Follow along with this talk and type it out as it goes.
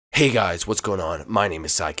Hey guys, what's going on? My name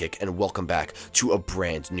is Sidekick and welcome back to a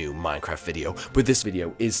brand new Minecraft video. But this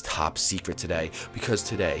video is top secret today because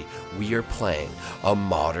today we are playing a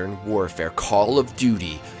Modern Warfare Call of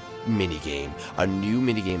Duty minigame. A new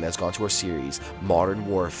minigame that's gone to our series, Modern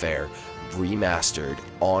Warfare Remastered,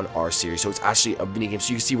 on our series. So it's actually a minigame.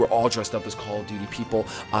 So you can see we're all dressed up as Call of Duty people.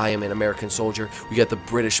 I am an American soldier. We got the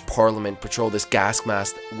British Parliament patrol this gas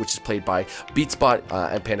mask, which is played by Beatspot,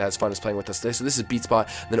 and Panda Has Fun is playing with us today. So this is Beatspot.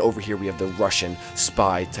 And then over here we have the Russian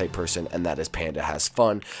spy type person, and that is Panda Has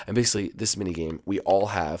Fun. And basically this minigame, we all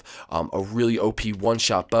have a really OP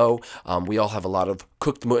one-shot bow. We all have a lot of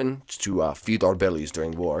cooked mutton to feed our bellies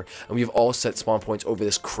during war, and we have all set spawn points over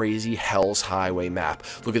this crazy Hell's Highway map.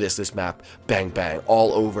 Look at this map, bang bang,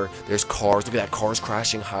 all over. There's cars, look at that, cars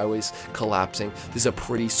crashing, highways collapsing. This is a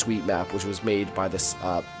pretty sweet map, which was made by this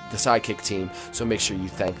the Sidekick team, so make sure you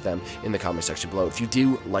thank them in the comment section below. If you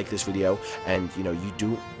do like this video and you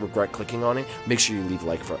do regret clicking on it, make sure you leave a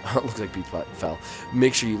like for looks like Beatspot fell.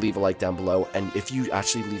 Make sure you leave a like down below, and if you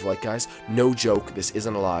actually leave a like, guys, no joke, this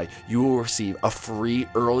isn't a lie, you will receive a free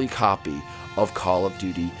early copy of Call of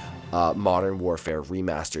Duty Modern Warfare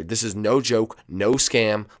Remastered. This is no joke, no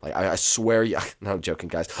scam. Like I swear, no, I'm joking,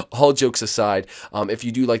 guys. All jokes aside, if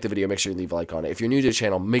you do like the video, make sure you leave a like on it. If you're new to the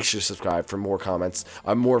channel, make sure to subscribe for more comments,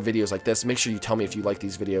 more videos like this. Make sure you tell me if you like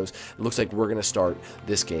these videos. It looks like we're gonna start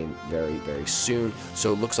this game very, very soon.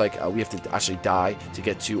 So it looks like we have to actually die to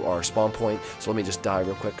get to our spawn point. So let me just die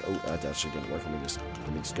real quick. Oh, that actually didn't work. Let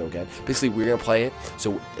me just go again. Basically, we're gonna play it.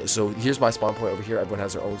 So here's my spawn point over here. Everyone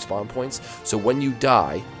has their own spawn points. So when you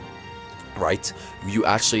die, right, you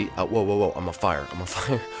actually whoa, I'm on fire,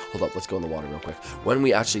 hold up, let's go in the water real quick. When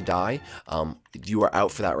we actually die, you are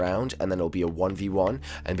out for that round, and then it'll be a 1v1,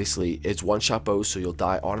 and basically it's one-shot bows, so you'll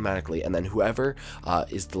die automatically, and then whoever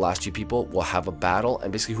is the last two people will have a battle,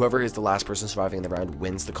 and basically whoever is the last person surviving in the round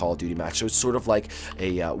wins the Call of Duty match. So it's sort of like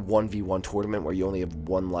a 1v1 tournament where you only have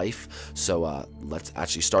one life. So let's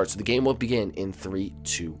actually start. So the game will begin in 3,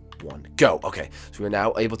 2, 1, go. Okay, so we're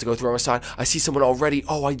now able to go through on my side. I see someone already.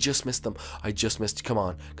 Oh, I just missed them. I just missed. Come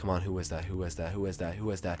on, who is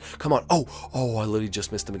that? Come on. Oh, I literally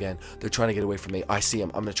just missed them again. They're trying to get away from me. I see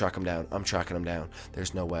them. I'm gonna track them down. I'm tracking them down.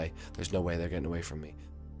 There's no way they're getting away from me.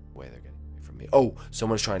 Oh,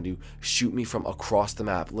 someone's trying to shoot me from across the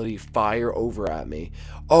map. Literally fire over at me.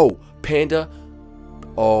 Oh, Panda.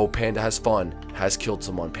 Oh, Panda Has Fun has killed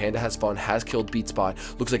someone. Panda Has Fun has killed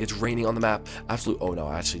Beatspot. Looks like it's raining on the map. Absolute. Oh no,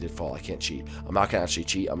 I actually did fall. I can't cheat. I'm not gonna actually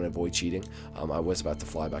cheat. I'm gonna avoid cheating. I was about to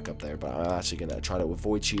fly back up there, but I'm actually gonna try to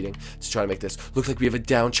avoid cheating to try to make this. Looks like we have a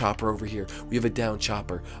down chopper over here. We have a down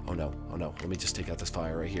chopper. Oh no. Let me just take out this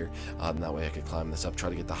fire right here. That way I could climb this up, try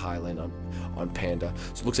to get the high land on Panda.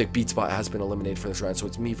 So it looks like Beatspot has been eliminated for this round. So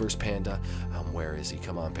it's me versus Panda. Where is he?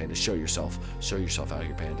 Come on, Panda. Show yourself. Show yourself out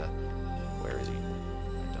here, Panda. Where is he?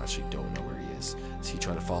 I actually don't know where he is. Is he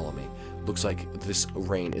trying to follow me? Looks like this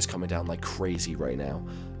rain is coming down like crazy right now.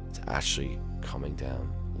 It's actually coming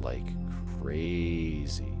down like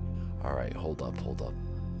crazy. All right, hold up.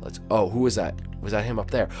 Let's. Oh, who is that? Was that him up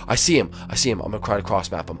there? I see him. I'm gonna try to cross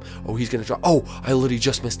map him. Oh, he's gonna drop. Oh, I literally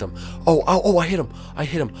just missed him. Oh, I hit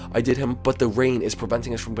him. I did him, but the rain is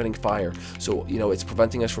preventing us from getting fire. So, it's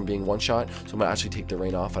preventing us from being one shot. So I'm gonna actually take the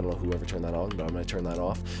rain off. I don't know whoever turned that on, but I'm gonna turn that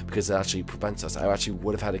off because it actually prevents us. I actually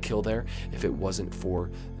would have had a kill there if it wasn't for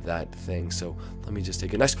that thing. So let me just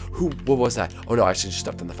take a nice. What was that? Oh no, I actually just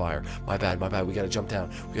stepped in the fire. My bad. We gotta jump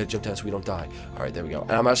down. So we don't die. All right, there we go.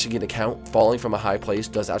 And I'm actually gonna count falling from a high place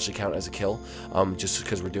does actually count as a kill. Just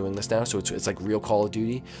because we're doing this now, so it's like real Call of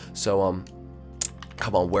Duty. So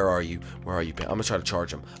come on, where are you? I'm gonna try to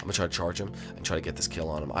charge him. and try to get this kill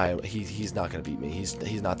on him. He's not gonna beat me.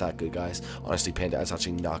 He's not that good, guys. Honestly, Panda is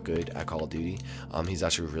actually not good at Call of Duty. He's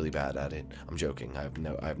actually really bad at it. I'm joking. I have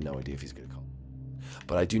no idea if he's good at Call.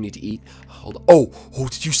 But I do need to eat. Hold on. Oh,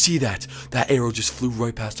 did you see that? That arrow just flew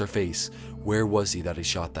right past our face. Where was he that he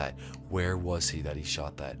shot that?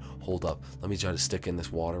 Hold up. Let me try to stick in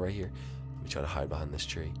this water right here. Let me try to hide behind this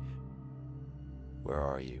tree. Where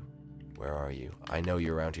are you? I know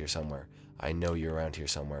you're around here somewhere.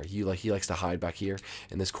 He likes to hide back here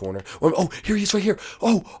in this corner. Oh, here he is right here.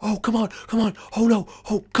 Oh, come on. Oh no.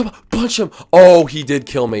 Oh, come on. Punch him. Oh, he did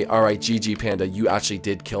kill me. All right, GG Panda. You actually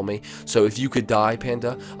did kill me. So if you could die,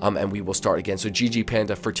 Panda, and we will start again. So GG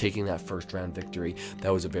Panda for taking that first round victory.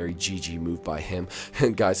 That was a very GG move by him.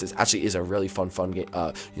 And guys, this actually is a really fun game.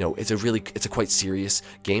 It's a quite serious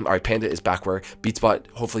game. All right, Panda is back where Beatspot.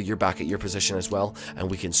 Hopefully you're back at your position as well, and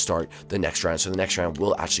we can start the next round. So the next round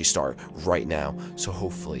will actually start right right now. So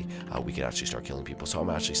hopefully we can actually start killing people. So I'm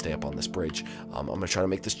gonna actually stay up on this bridge. I'm gonna try to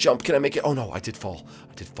make this jump. Can I make it? Oh no, I did fall.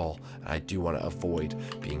 I did fall. And I do want to avoid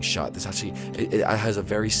being shot. This actually, it has a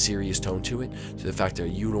very serious tone to it, to the fact that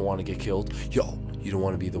you don't want to get killed. Yo, you don't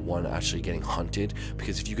want to be the one actually getting hunted,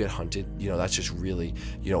 because if you get hunted, you know, that's just really,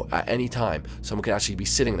 you know, at any time someone could actually be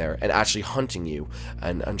sitting there and actually hunting you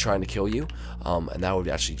and trying to kill you, and that would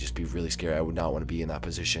actually just be really scary. I would not want to be in that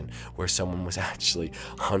position where someone was actually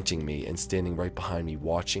hunting me and standing right behind me,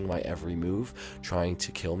 watching my every move, trying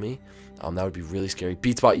to kill me. That would be really scary.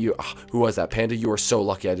 Beatspot, you, who was that? Panda, you are so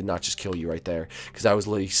lucky I did not just kill you right there, because I was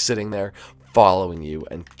literally sitting there following you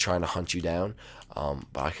and trying to hunt you down.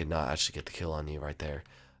 But I could not actually get the kill on you right there.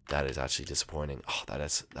 That is actually disappointing. Oh, that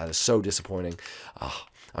is so disappointing.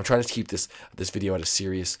 I'm trying to keep this video at a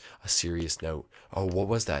serious note. Oh, what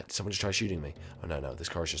was that? Someone just tried shooting me. Oh no, this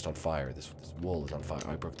car is just on fire. This wall is on fire.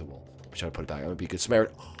 I broke the wall. I'm trying to put it back. I'm gonna be a good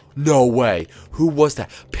Samaritan. No way. Who was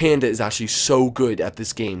that? Panda is actually so good at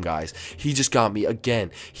this game, guys. He just got me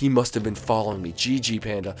again. He must have been following me. GG,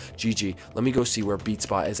 Panda. GG. Let me go see where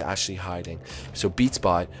Beatspot is actually hiding. So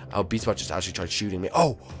Beatspot just actually tried shooting me.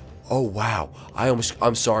 Oh wow.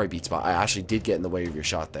 I'm sorry, Beatspot. I actually did get in the way of your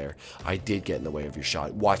shot there. I did get in the way of your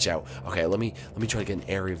shot. Watch out. Okay, let me try to get an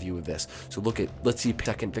area view of this. So let's see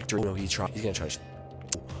second victory. No, he's gonna try to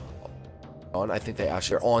I think they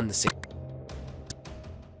actually are on the same.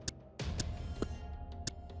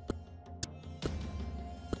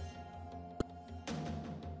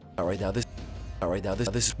 Alright, now this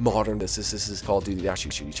is modern. This is Call of Duty. They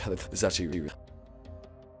actually shoot each other. This is actually real.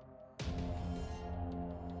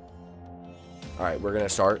 Alright, we're gonna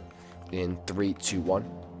start in 3, 2, 1.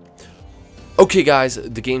 Okay, guys,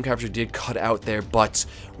 the game capture did cut out there, but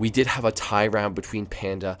we did have a tie round between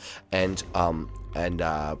Panda and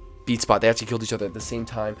Beatspot. They actually killed each other at the same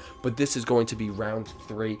time, but this is going to be round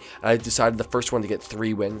 3. I decided the first one to get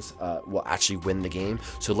 3 wins will actually win the game.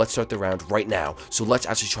 So let's start the round right now. So let's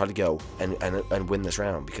actually try to go and win this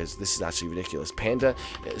round, because this is actually ridiculous. Panda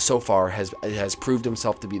so far has proved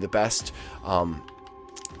himself to be the best.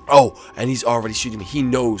 Oh, and he's already shooting me. He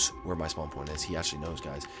knows where my spawn point is. He actually knows,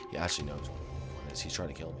 guys. He actually knows where my spawn point is. He's trying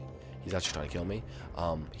to kill me. He's actually trying to kill me.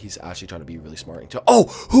 He's actually trying to be really smart. Oh,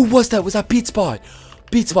 who was that? Was that Beatspot?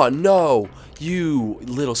 Beatspot, no. You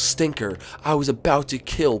little stinker. I was about to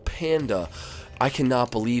kill Panda. I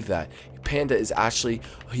cannot believe that. Panda is actually,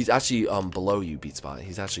 he's actually below you, Beatspot.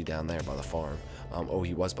 He's actually down there by the farm. Oh,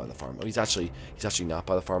 he was by the farm. Oh, he's actually not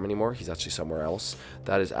by the farm anymore. He's actually somewhere else.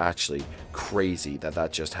 That is actually crazy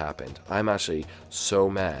that just happened. I'm actually so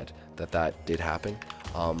mad that did happen.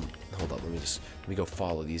 Hold up, let me go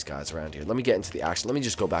follow these guys around here. Let me get into the action. Let me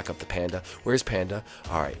just go back up to Panda. Where's Panda?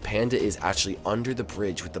 Alright, Panda is actually under the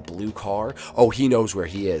bridge with the blue car. Oh, he knows where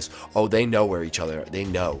he is. Oh, they know where each other are. They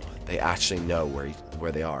know. They actually know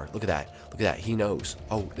where they are. Look at that. Look at that. He knows.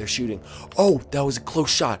 Oh, they're shooting. Oh, that was a close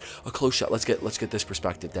shot. A close shot. Let's get this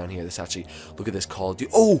perspective down here. This actually, look at this Call of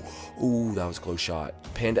Duty. Oh, that was a close shot.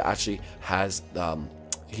 Panda actually has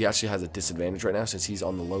he actually has a disadvantage right now since he's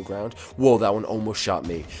on the low ground. Whoa, that one almost shot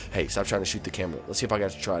me. Hey, stop trying to shoot the camera. Let's see if I can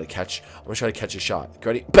try to catch. I'm gonna try to catch a shot.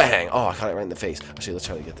 Ready? Bang! Oh, I caught it right in the face. Actually, let's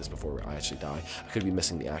try to get this before I actually die. I could be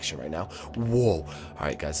missing the action right now. Whoa! All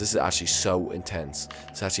right, guys, this is actually so intense.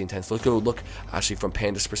 It's actually intense. Let's go look actually from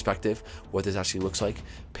Panda's perspective what this actually looks like.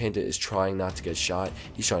 Panda is trying not to get shot.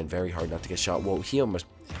 He's trying very hard not to get shot. Whoa,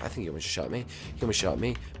 I think he almost shot me. He almost shot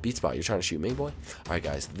me. Beatspot, you're trying to shoot me, boy? Alright,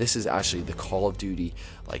 guys. This is actually the Call of Duty,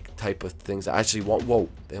 like, type of things I actually want. Whoa.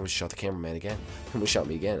 They almost shot the cameraman again. He almost shot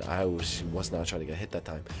me again. I was not trying to get hit that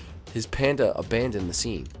time. His Panda abandoned the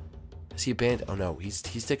scene. Is he abandoned? Oh, no. He's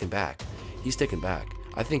sticking back. He's sticking back.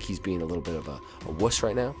 I think he's being a little bit of a wuss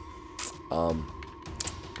right now. You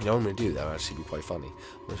know what I'm going to do? That would actually be quite funny.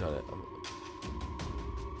 I'm going to try to...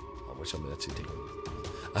 I wish I'm going to actually take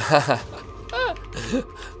one.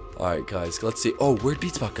 Alright, guys, let's see. Oh, where'd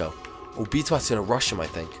Beatspot go? Oh, Beatspot's gonna rush him, I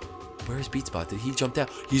think. Where is Beatspot? Did he jump down?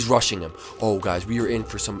 He's rushing him. Oh, guys, we are in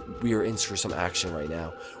for some action right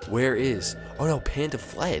now. Where is? Oh no, Panda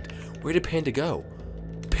fled. Where did Panda go?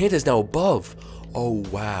 Panda's now above. Oh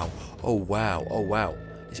wow. Oh wow. Oh wow.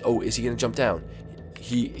 Is he gonna jump down?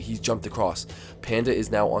 He's jumped across. Panda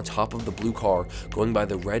is now on top of the blue car, going by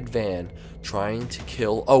the red van, trying to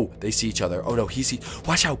kill. Oh, they see each other. Oh no,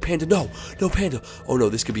 watch out, Panda. No, Panda. Oh no,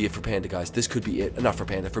 this could be it for Panda, guys. This could be it. Not for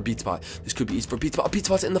Panda, for Beatspot. This could be it for Beatspot.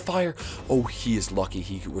 Beatspot's in the fire. Oh, he is lucky.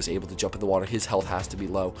 He was able to jump in the water. His health has to be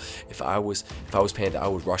low. If I was Panda, I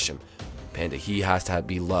would rush him. Panda, he has to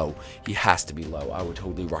be low. He has to be low. I would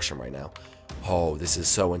totally rush him right now. Oh, this is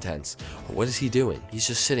so intense. Oh, what is he doing? He's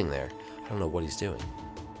just sitting there. I don't know what he's doing.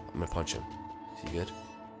 I'm gonna punch him. Is he good?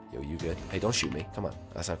 Yo, you good? Hey, don't shoot me. Come on.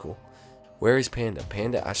 That's not cool. Where is Panda?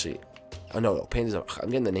 Panda actually... Oh, no, Panda's... I'm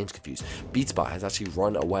getting the names confused. Beatspot has actually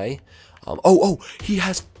run away. Oh, he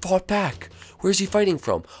has fought back. Where's he fighting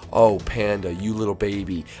from? Oh, Panda, you little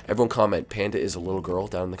baby. Everyone comment, Panda is a little girl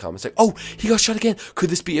down in the comments. Like, oh, he got shot again.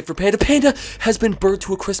 Could this be it for Panda? Panda has been burnt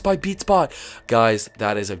to a crisp by Beatspot. Guys,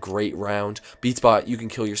 that is a great round. Beatspot, you can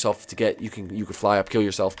kill yourself to get... You can fly up, kill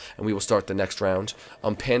yourself, and we will start the next round.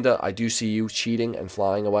 Panda, I do see you cheating and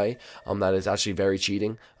flying away. That is actually very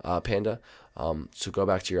cheating, Panda. So go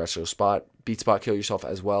back to your actual spot. Beatspot, kill yourself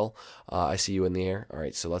as well. I see you in the air. All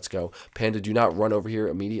right, so let's go. Panda, do not run over here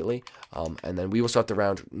immediately. And then we will start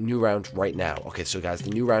the new round right now. Okay, so guys, the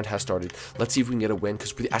new round has started. Let's see if we can get a win,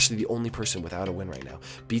 because we're actually the only person without a win right now.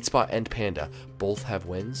 Beatspot and Panda both have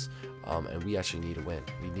wins, and we actually need a win.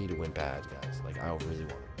 We need to win bad, guys. Like, I really want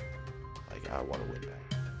to win. Like, I want to win bad.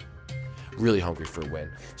 Really hungry for a win.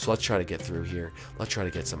 So let's try to get through here. Let's try to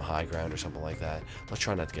get some high ground or something like that. Let's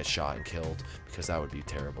try not to get shot and killed, because that would be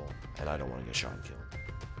terrible, and I don't want to get shot and killed.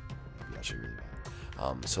 That'd be actually really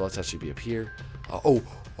bad. So let's actually be up here. Oh,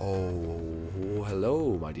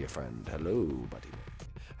 hello, my dear friend. Hello, buddy.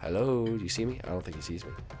 Hello, do you see me? I don't think he sees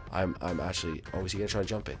me. I'm actually... Oh, is he gonna try to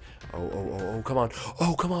jump it? Oh, come on.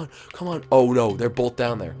 Oh, come on. Come on. Oh, no, they're both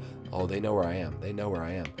down there. Oh, they know where I am. They know where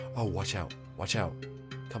I am. Oh, watch out. Watch out.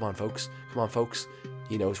 Come on, folks. Come on, folks.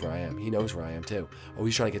 He knows where I am. He knows where I am, too. Oh,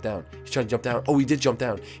 he's trying to get down. He's trying to jump down. Oh, he did jump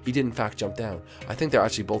down. He did, in fact, jump down. I think they're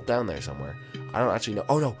actually both down there somewhere. I don't actually know.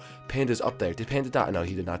 Oh, no. Panda's up there. Did Panda die? No,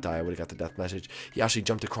 he did not die. I would have got the death message. He actually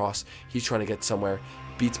jumped across. He's trying to get somewhere.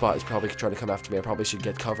 Beatspot is probably trying to come after me. I probably should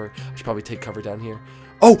get cover. I should probably take cover down here.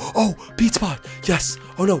 Oh, Beatspot. Yes.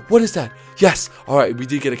 Oh, no. What is that? Yes. All right. We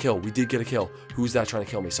did get a kill. We did get a kill. Who's that trying to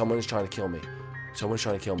kill me? Someone is trying to kill me. Someone's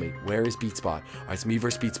trying to kill me. Where is Beatspot? All right, it's me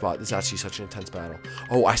versus Beatspot. This is actually such an intense battle.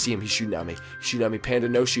 Oh, I see him. He's shooting at me. He's shooting at me. Panda,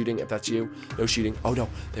 no shooting. If that's you, no shooting. Oh, no.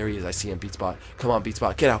 There he is. I see him. Beatspot. Come on,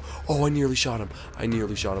 Beatspot. Get out. Oh, I nearly shot him. I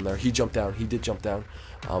nearly shot him there. He jumped down. He did jump down.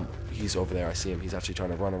 He's over there. I see him. He's actually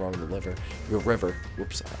trying to run around in the river.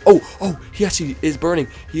 Whoops. Oh, he actually is burning.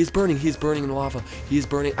 He is burning. He is burning in the lava. He is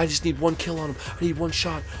burning. I just need one kill on him. I need one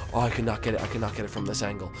shot. Oh, I cannot get it. I cannot get it from this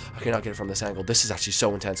angle. I cannot get it from this angle. This is actually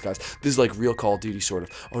so intense, guys. This is like real Call of Duty, sort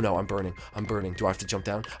of. Oh, no, I'm burning. I'm burning. Do I have to jump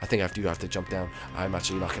down? I think I do have to jump down. I'm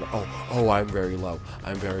actually not going to... Oh, I'm very low.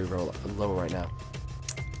 I'm very low right now.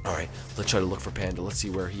 All right, let's try to look for Panda. Let's see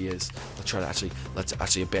where he is. Let's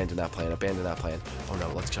actually abandon that plan. Oh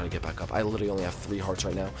no, let's try to get back up. I literally only have 3 hearts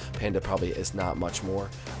right now. Panda probably is not much more.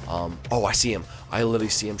 Oh, I see him. I literally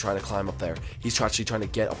see him trying to climb up there. He's actually trying to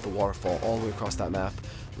get up the waterfall all the way across that map.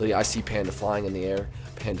 Literally, I see Panda flying in the air.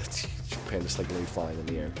 Panda's like literally flying in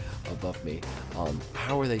the air above me.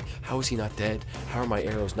 How is he not dead? How are my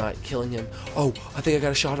arrows not killing him? Oh, I think I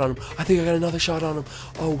got a shot on him. I think I got another shot on him.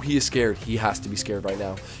 Oh, he is scared. He has to be scared right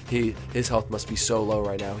now. His health must be so low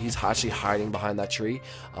right now. He's actually hiding behind that tree.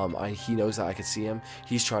 He knows that I can see him.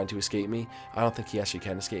 He's trying to escape me. I don't think he actually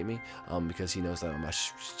can escape me, because he knows that I'm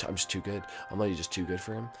just too good. I'm literally just too good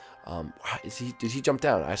for him. Did he jump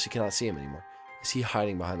down? I actually cannot see him anymore. Is he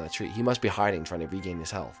hiding behind that tree? He must be hiding, trying to regain his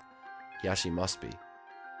health. He actually must be.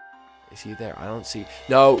 Is he there? I don't see.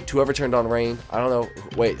 No, whoever turned on rain. I don't know.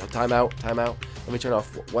 Wait, time out. Let me turn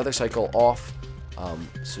off weather cycle off.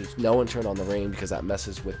 So no one turned on the rain, because that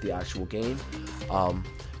messes with the actual game.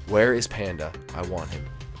 Where is Panda? I want him.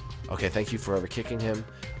 Okay, thank you for ever kicking him.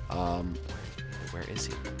 Where is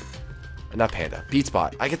he? Not Panda,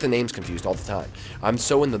 Beatspot. I get the names confused all the time. I'm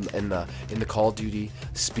so in the Call of Duty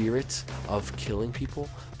spirit of killing people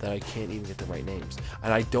that I can't even get the right names.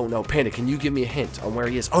 And I don't know. Panda, can you give me a hint on where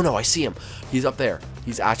he is? Oh no, I see him. He's up there.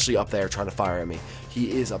 He's actually up there trying to fire at me.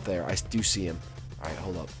 He is up there. I do see him. All right,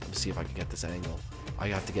 hold up. Let's see if I can get this angle. I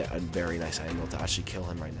have to get a very nice angle to actually kill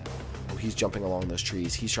him right now. Oh, he's jumping along those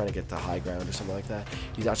trees. He's trying to get the high ground or something like that.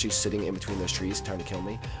 He's actually sitting in between those trees trying to kill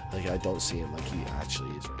me. Like, I don't see him like he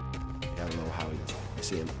actually is right now. I don't know how he does. I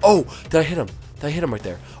see him. Oh, did I hit him? Did I hit him right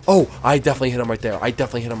there? Oh, I definitely hit him right there. Oh, I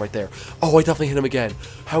definitely hit him again.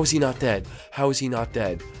 How is he not dead? That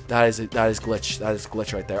is glitch. That is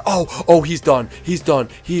glitch right there. Oh, he's done. He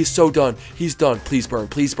is so done. He's done. Please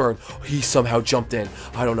burn. He somehow jumped in.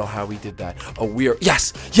 I don't know how he did that. Oh,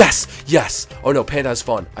 yes. Oh no, Panda has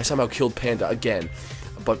fun. I somehow killed Panda again.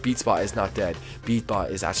 But Beatspot is not dead.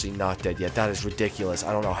 Beatspot is actually not dead yet. That is ridiculous.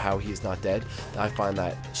 I don't know how he is not dead. I find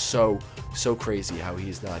that so crazy how he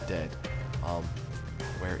is not dead.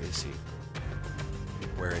 Where is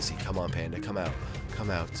he? Come on, Panda. Come out.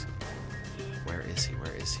 Where is he?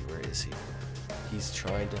 He's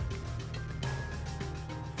trying to...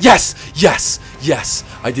 Yes! Yes,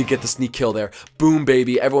 I did get the sneak kill there. Boom,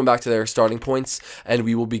 baby. Everyone back to their starting points, and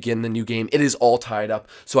we will begin the new game. It is all tied up,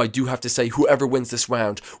 so I do have to say whoever wins this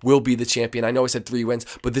round will be the champion. I know I said 3 wins,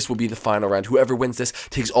 but this will be the final round. Whoever wins this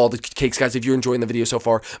takes all the cakes. Guys, if you're enjoying the video so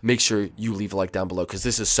far, make sure you leave a like down below, because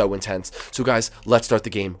this is so intense. So, guys, let's start the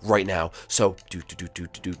game right now. So,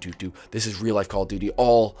 this is real life Call of Duty.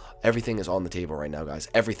 Everything is on the table right now, guys.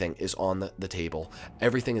 Everything is on the table.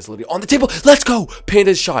 Everything is literally on the table. Let's go.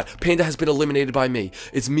 Panda's shot. Panda has been eliminated by me.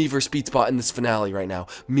 It's me versus Beatspot in this finale right now.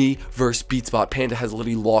 Me versus Beatspot. Panda has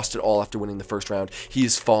literally lost it all after winning the first round. He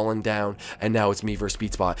has fallen down, and now it's me versus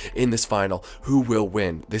Beatspot in this final. Who will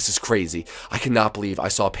win? This is crazy. I cannot believe I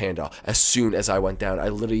saw Panda as soon as I went down. I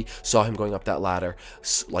literally saw him going up that ladder,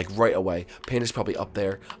 like right away. Panda's probably up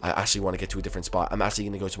there. I actually want to get to a different spot. I'm actually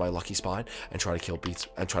going to go to my lucky spot and try to kill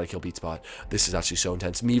Beatspot. This is actually so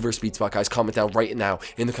intense. Me versus Beatspot, guys. Comment down right now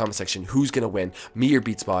in the comment section who's going to win, me or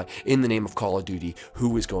Beatspot, in the name of Call of Duty.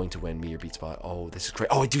 Who is going to win, me or Beatspot? Oh, this is great.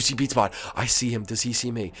 Oh, I do see Beatspot. I see him. Does he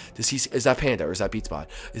see me? Is that Panda or is that Beatspot?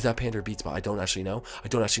 Is that Panda or Beatspot? I don't actually know.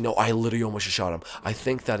 I literally almost just shot him. I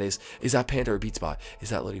think that is that Panda or Beatspot? Is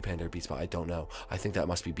that literally Panda or Beatspot? I don't know. I think that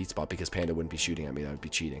must be Beatspot, because Panda wouldn't be shooting at me. That would be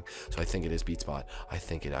cheating. So I think it is Beatspot. I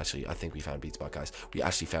think we found Beatspot, guys. We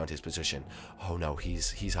actually found his position. Oh no,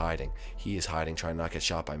 he's hiding. He is hiding, trying not to get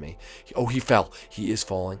shot by me. Oh, he fell. He is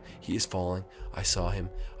falling. He is falling. I saw him.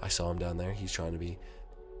 I saw him down there. He's trying to be...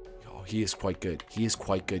 Oh, he is quite good. He is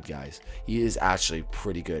quite good, guys. He is actually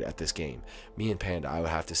pretty good at this game. Me and Panda, I would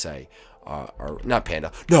have to say, or not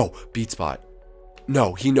Panda. No, Beatspot.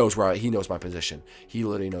 No, he knows my position. He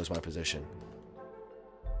literally knows my position.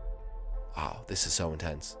 Wow, this is so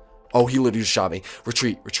intense. Oh, he literally just shot me.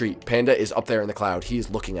 Retreat, retreat. Panda is up there in the cloud. He is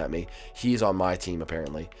looking at me. He is on my team,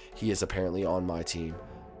 apparently. He is apparently on my team,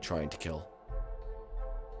 trying to kill.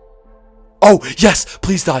 Oh, yes,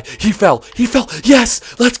 please die. He fell. He fell.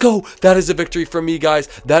 Yes, let's go. That is a victory for me, guys.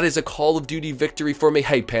 That is a Call of Duty victory for me.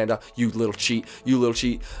 Hey, Panda, you little cheat. You little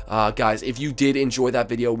cheat. Guys, if you did enjoy that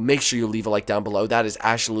video, make sure you leave a like down below. That is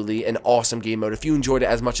absolutely an awesome game mode. If you enjoyed it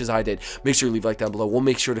as much as I did, make sure you leave a like down below. We'll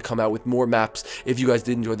make sure to come out with more maps if you guys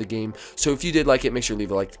did enjoy the game. So if you did like it, make sure to leave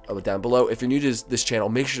a like down below. If you're new to this channel,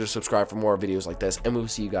 make sure to subscribe for more videos like this, and we will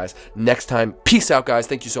see you guys next time. Peace out, guys.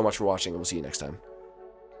 Thank you so much for watching, and we'll see you next time.